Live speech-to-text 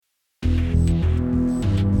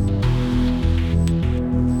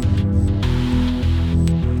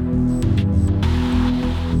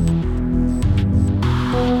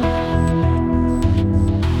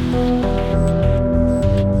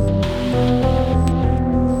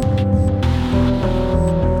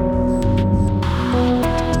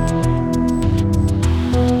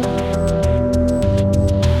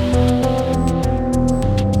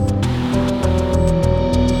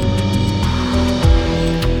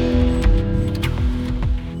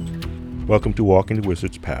Welcome to Walking the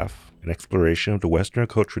Wizard's Path, an exploration of the Western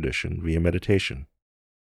occult tradition via meditation.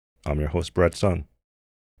 I'm your host, Brad Sung.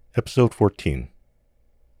 Episode 14.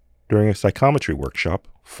 During a psychometry workshop,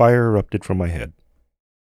 fire erupted from my head.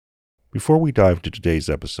 Before we dive into today's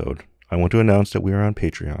episode, I want to announce that we are on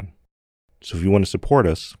Patreon. So if you want to support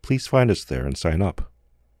us, please find us there and sign up.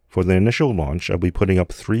 For the initial launch, I'll be putting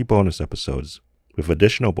up 3 bonus episodes, with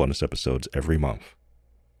additional bonus episodes every month.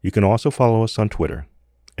 You can also follow us on Twitter,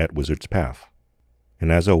 at Wizard's Path. And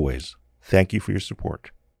as always, thank you for your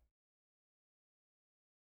support.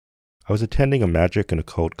 I was attending a magic and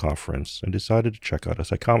occult conference and decided to check out a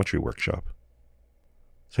psychometry workshop.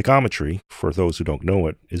 Psychometry, for those who don't know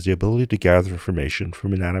it, is the ability to gather information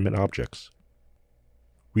from inanimate objects.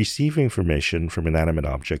 Receiving information from inanimate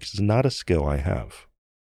objects is not a skill I have.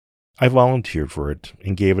 I volunteered for it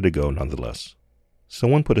and gave it a go nonetheless.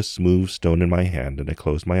 Someone put a smooth stone in my hand and I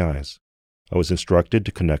closed my eyes. I was instructed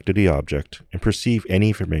to connect to the object and perceive any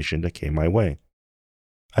information that came my way.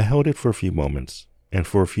 I held it for a few moments, and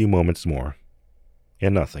for a few moments more,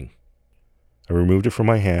 and nothing. I removed it from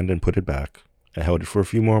my hand and put it back. I held it for a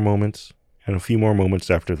few more moments, and a few more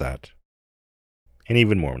moments after that, and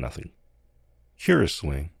even more nothing.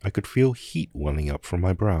 Curiously, I could feel heat welling up from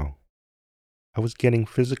my brow. I was getting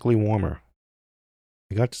physically warmer.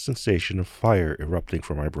 I got the sensation of fire erupting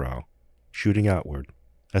from my brow, shooting outward,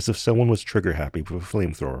 as if someone was trigger-happy with a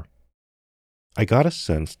flamethrower. I got a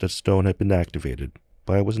sense that stone had been activated,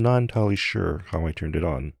 but I was not entirely sure how I turned it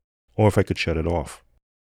on, or if I could shut it off.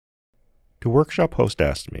 The workshop host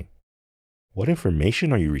asked me, "What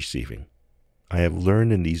information are you receiving?" I have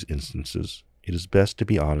learned in these instances it is best to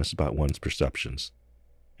be honest about one's perceptions,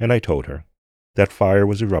 and I told her that fire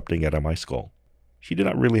was erupting out of my skull. She did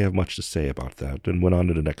not really have much to say about that and went on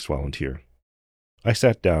to the next volunteer. I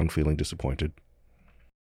sat down feeling disappointed.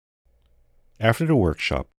 After the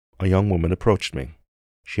workshop, a young woman approached me.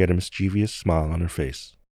 She had a mischievous smile on her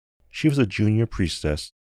face. She was a junior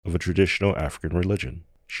priestess of a traditional African religion.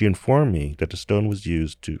 She informed me that the stone was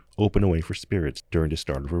used to open a way for spirits during the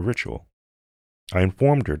start of a ritual. I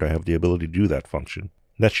informed her that I have the ability to do that function,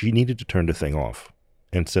 that she needed to turn the thing off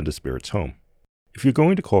and send the spirits home. If you're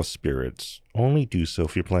going to call spirits, only do so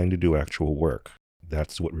if you're planning to do actual work.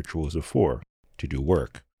 That's what rituals are for, to do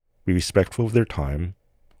work. Be respectful of their time,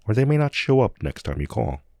 or they may not show up next time you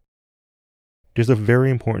call. There's a very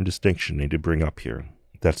important distinction I need to bring up here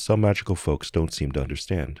that some magical folks don't seem to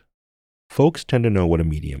understand. Folks tend to know what a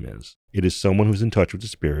medium is. It is someone who's in touch with the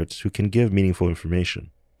spirits who can give meaningful information,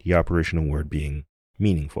 the operational word being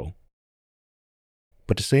meaningful.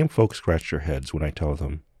 But the same folks scratch their heads when I tell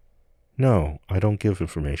them, "No, I don't give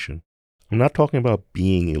information. I'm not talking about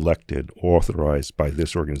being elected or authorized by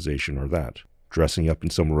this organization or that, dressing up in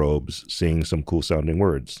some robes, saying some cool-sounding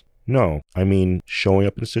words. No, I mean showing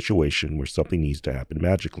up in a situation where something needs to happen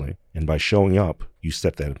magically, and by showing up, you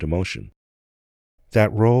set that into motion."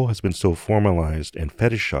 That role has been so formalized and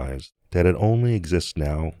fetishized that it only exists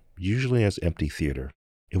now, usually as empty theater.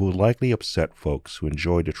 It will likely upset folks who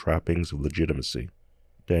enjoy the trappings of legitimacy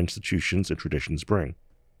that institutions and traditions bring.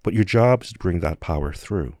 But your job is to bring that power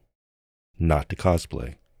through, not to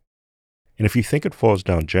cosplay. And if you think it falls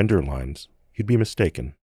down gender lines, you'd be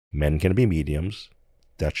mistaken. Men can be mediums,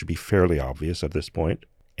 that should be fairly obvious at this point,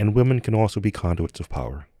 and women can also be conduits of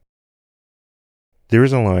power. There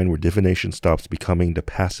is a line where divination stops becoming the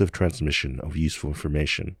passive transmission of useful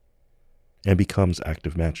information and becomes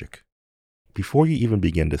active magic. Before you even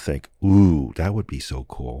begin to think, "Ooh, that would be so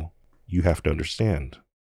cool," you have to understand.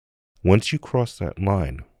 Once you cross that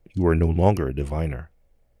line, you are no longer a diviner.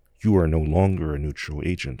 You are no longer a neutral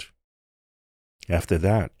agent. After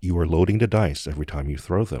that, you are loading the dice every time you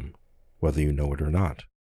throw them, whether you know it or not.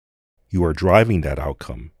 You are driving that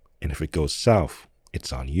outcome, and if it goes south,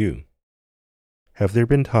 it's on you. Have there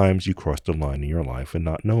been times you crossed a line in your life and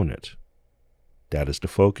not known it? That is the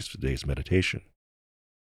focus of today's meditation.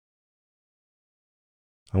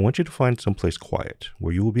 I want you to find someplace quiet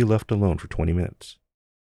where you will be left alone for 20 minutes.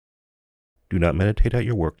 Do not meditate at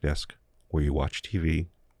your work desk, where you watch TV,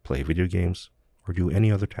 play video games, or do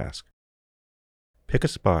any other task. Pick a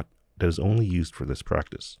spot that is only used for this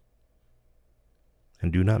practice.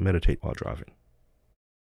 And do not meditate while driving.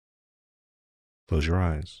 Close your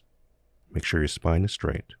eyes. Make sure your spine is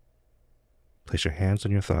straight. Place your hands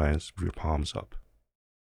on your thighs with your palms up.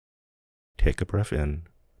 Take a breath in,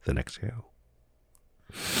 then exhale.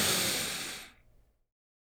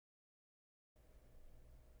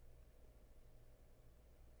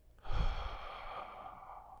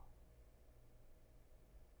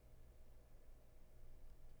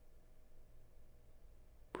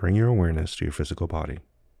 Bring your awareness to your physical body.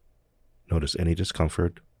 Notice any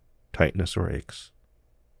discomfort tightness, or aches.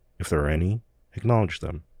 If there are any, acknowledge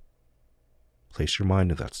them. Place your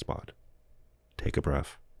mind in that spot. Take a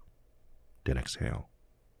breath, then exhale.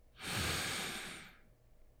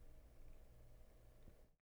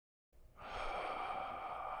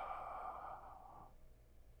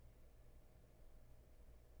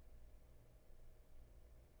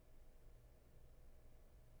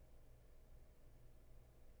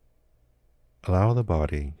 Allow the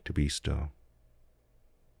body to be still.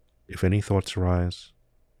 If any thoughts arise,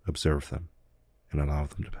 observe them and allow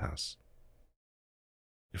them to pass.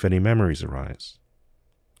 If any memories arise,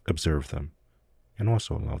 observe them and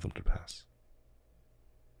also allow them to pass.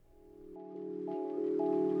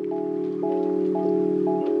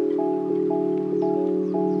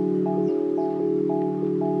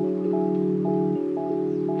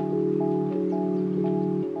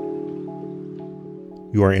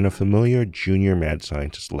 You are in a familiar junior mad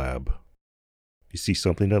scientist lab. You see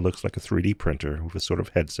something that looks like a 3D printer with a sort of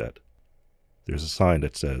headset. There's a sign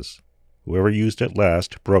that says, "Whoever used it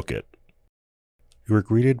last broke it." You are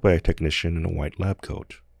greeted by a technician in a white lab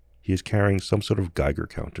coat. He is carrying some sort of Geiger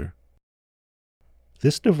counter.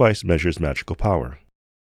 This device measures magical power.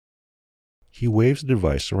 He waves the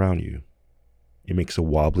device around you. It makes a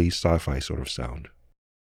wobbly sci-fi sort of sound.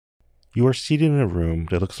 You are seated in a room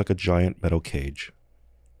that looks like a giant metal cage.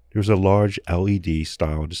 There's a large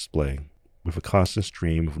LED-style display with a constant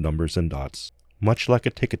stream of numbers and dots, much like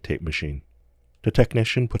a ticket tape machine. The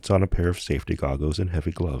technician puts on a pair of safety goggles and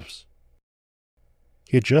heavy gloves.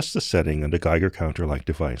 He adjusts the setting on the Geiger counter-like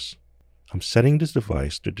device. I'm setting this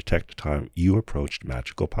device to detect the time you approached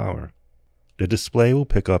magical power. The display will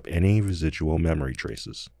pick up any residual memory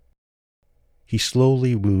traces. He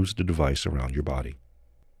slowly moves the device around your body.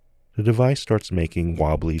 The device starts making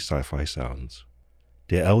wobbly sci-fi sounds.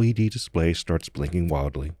 The LED display starts blinking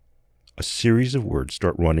wildly. A series of words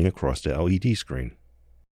start running across the LED screen.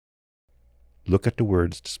 Look at the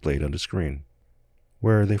words displayed on the screen.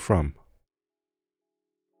 Where are they from?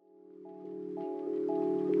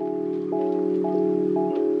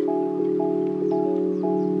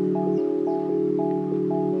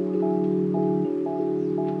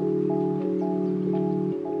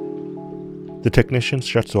 The technician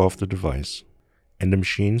shuts off the device, and the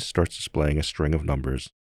machine starts displaying a string of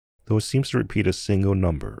numbers, though it seems to repeat a single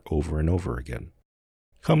number over and over again.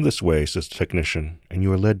 "Come this way," says the technician, and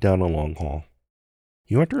you are led down a long hall.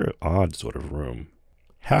 You enter an odd sort of room.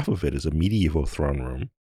 Half of it is a medieval throne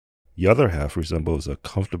room. The other half resembles a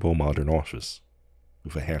comfortable modern office,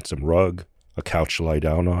 with a handsome rug, a couch to lie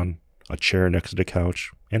down on, a chair next to the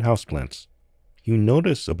couch, and houseplants. You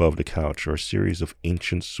notice above the couch are a series of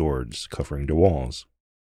ancient swords covering the walls.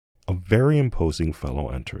 A very imposing fellow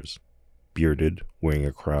enters, bearded, wearing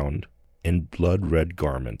a crown, and blood-red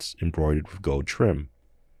garments embroidered with gold trim.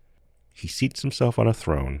 He seats himself on a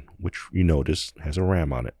throne, which you notice has a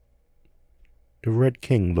ram on it. The Red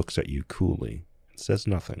King looks at you coolly and says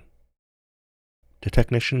nothing. The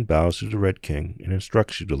technician bows to the Red King and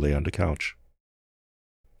instructs you to lay on the couch.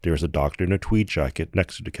 There is a doctor in a tweed jacket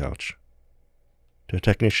next to the couch. The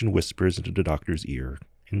technician whispers into the doctor's ear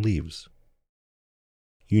and leaves.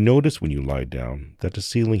 You notice when you lie down that the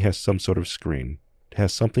ceiling has some sort of screen that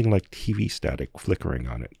has something like TV static flickering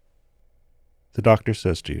on it. The doctor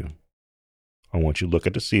says to you, "I want you to look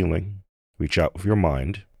at the ceiling, reach out with your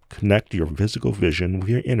mind, connect your physical vision with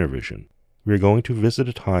your inner vision. We are going to visit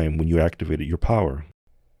a time when you activated your power."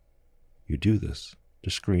 You do this.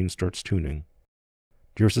 The screen starts tuning.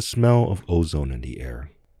 There is a smell of ozone in the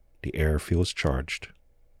air. The air feels charged.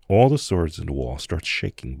 All the swords in the wall start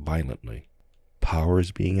shaking violently. Power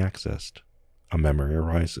is being accessed. A memory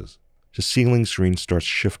arises. The ceiling screen starts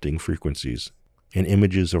shifting frequencies, and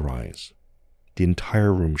images arise. The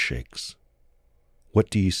entire room shakes. What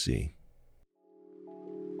do you see?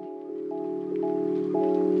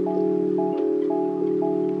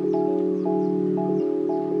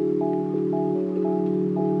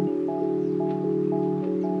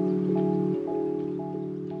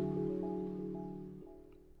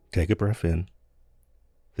 Take a breath in,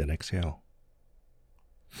 then exhale.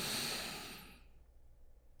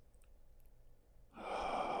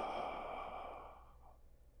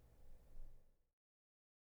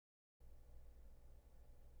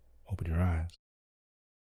 Open your eyes.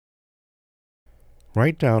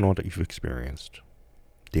 Write down all that you've experienced.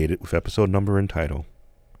 Date it with episode number and title.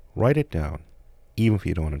 Write it down, even if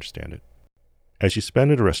you don't understand it. As you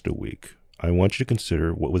spend the rest of the week, I want you to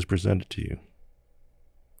consider what was presented to you.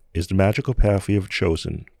 Is the magical path you have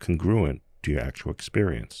chosen congruent to your actual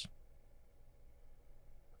experience?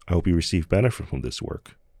 I hope you receive benefit from this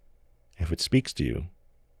work. If it speaks to you,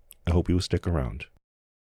 I hope you will stick around.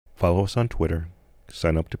 Follow us on Twitter,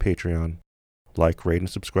 sign up to Patreon, like, rate, and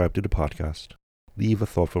subscribe to the podcast. Leave a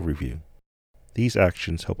thoughtful review. These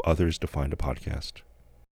actions help others to find a podcast.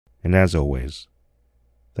 And as always,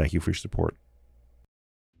 thank you for your support.